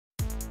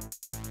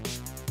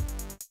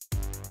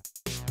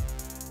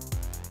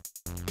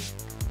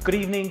Good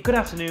evening, good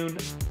afternoon,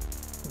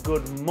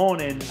 good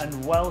morning,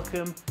 and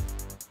welcome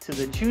to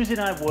the Tuesday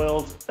Night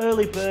World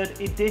Early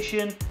Bird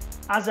Edition.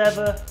 As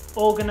ever,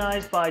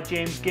 organised by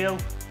James Gill.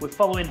 We're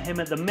following him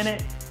at the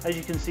minute. As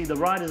you can see, the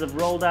riders have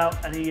rolled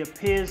out and he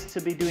appears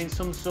to be doing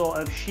some sort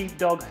of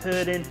sheepdog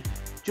herding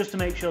just to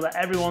make sure that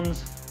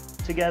everyone's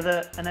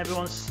together and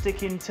everyone's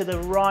sticking to the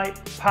right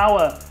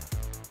power.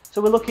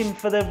 So we're looking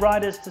for the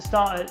riders to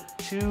start at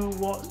 2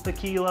 watts per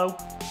kilo.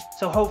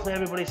 So hopefully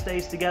everybody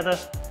stays together.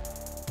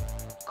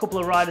 A couple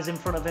of riders in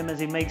front of him as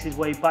he makes his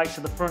way back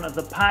to the front of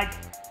the pack.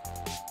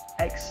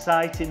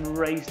 Exciting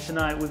race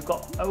tonight. We've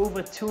got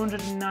over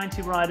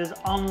 290 riders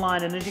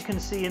online, and as you can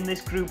see in this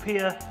group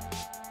here,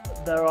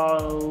 there are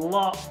a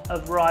lot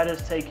of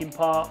riders taking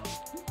part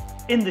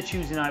in the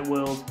Tuesday Night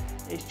World.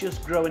 It's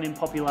just growing in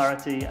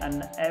popularity,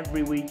 and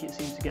every week it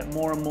seems to get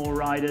more and more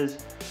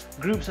riders.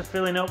 Groups are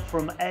filling up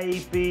from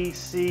A, B,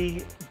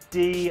 C,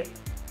 D,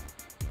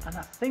 and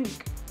I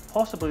think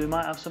possibly we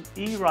might have some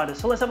E riders.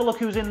 So let's have a look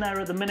who's in there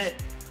at the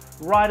minute.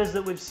 Riders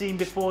that we've seen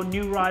before,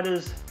 new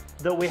riders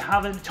that we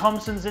haven't.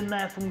 Thompson's in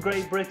there from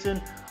Great Britain.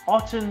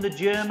 Otten, the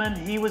German,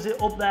 he was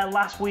up there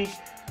last week.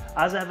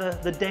 As ever,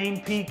 the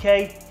Dane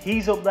PK,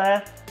 he's up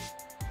there.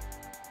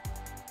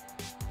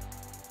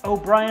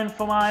 O'Brien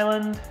from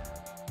Ireland.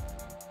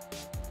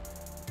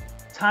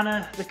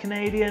 Tanner, the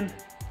Canadian.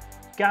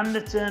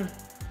 Ganderton.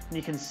 And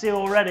you can see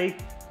already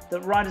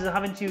that riders are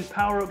having to use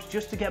power-ups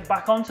just to get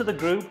back onto the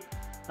group.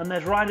 And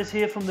there's riders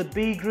here from the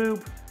B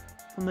group,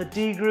 from the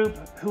D group,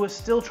 who are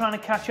still trying to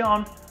catch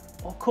on,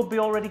 or could be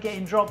already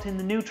getting dropped in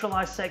the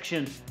neutralised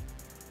section.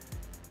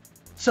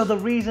 So the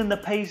reason the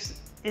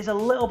pace is a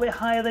little bit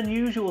higher than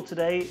usual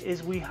today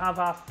is we have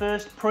our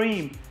first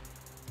preem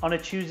on a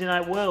Tuesday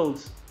Night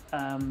Worlds.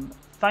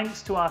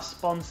 Thanks to our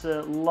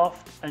sponsor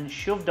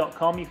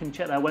loftandshove.com, you can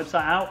check their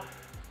website out.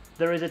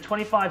 There is a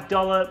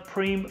 $25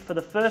 preem for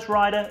the first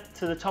rider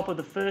to the top of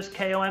the first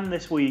KOM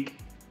this week.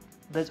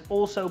 There's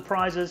also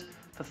prizes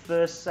for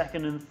first,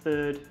 second and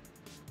third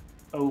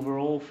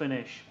overall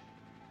finish.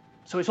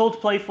 So it's all to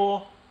play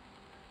for,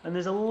 and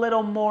there's a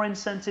little more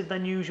incentive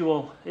than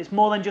usual. It's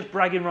more than just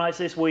bragging rights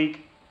this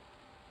week.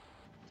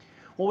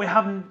 What we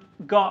haven't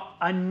got,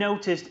 I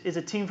noticed, is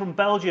a team from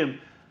Belgium.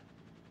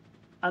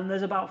 And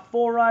there's about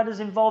 4 riders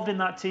involved in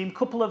that team.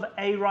 Couple of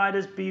A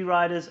riders, B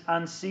riders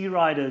and C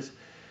riders.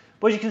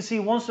 But as you can see,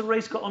 once the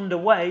race got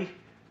underway,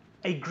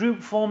 a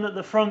group formed at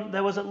the front.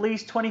 There was at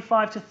least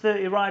 25 to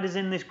 30 riders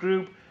in this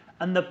group,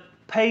 and the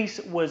pace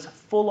was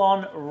full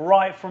on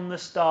right from the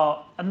start.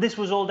 And this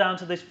was all down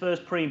to this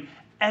first preem.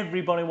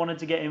 Everybody wanted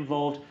to get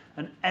involved,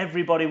 and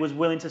everybody was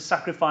willing to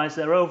sacrifice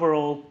their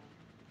overall.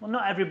 Well,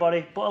 not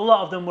everybody, but a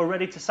lot of them were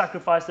ready to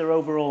sacrifice their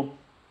overall.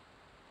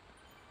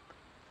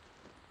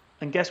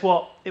 And guess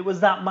what? It was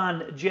that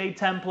man, J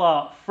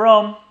Templar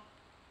from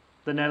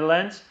the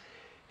Netherlands.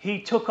 He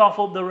took off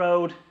up the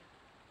road,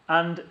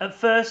 and at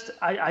first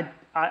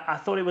I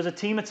thought it was a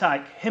team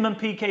attack. Him and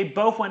PK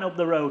both went up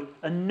the road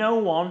and no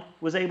one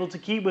was able to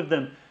keep with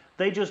them.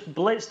 They just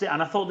blitzed it,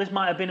 and I thought this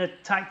might have been a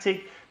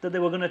tactic that they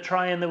were going to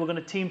try, and they were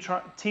going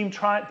to team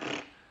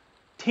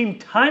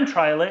time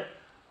trial it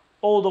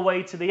all the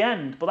way to the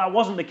end. But that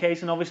wasn't the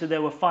case, and obviously they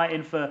were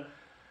fighting for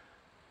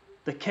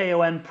the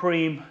KOM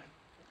preem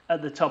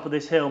at the top of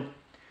this hill.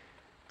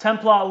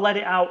 Templar led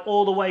it out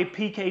all the way.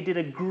 PK did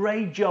a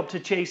great job to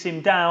chase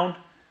him down,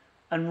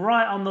 and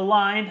right on the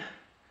line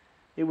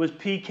it was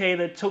PK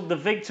that took the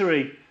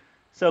victory.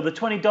 So the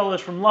 $20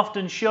 from Loft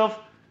and Shove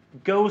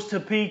goes to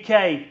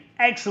PK.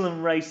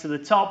 Excellent race to the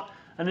top.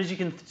 And as you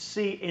can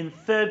see, in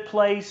third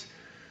place,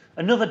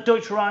 another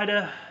Dutch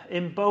rider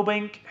in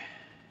Bobink.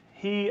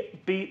 He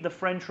beat the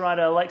French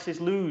rider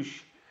Alexis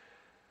Luge.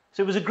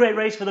 So it was a great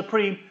race for the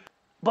preem.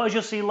 But as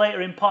you'll see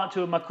later in part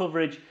 2 of my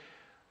coverage,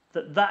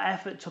 that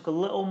effort took a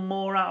little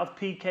more out of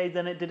PK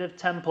than it did of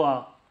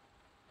Templar.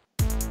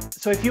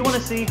 So if you want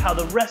to see how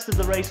the rest of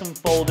the race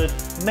unfolded,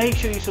 make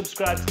sure you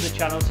subscribe to the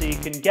channel so you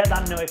can get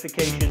that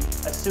notification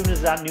as soon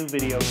as that new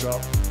video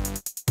drops.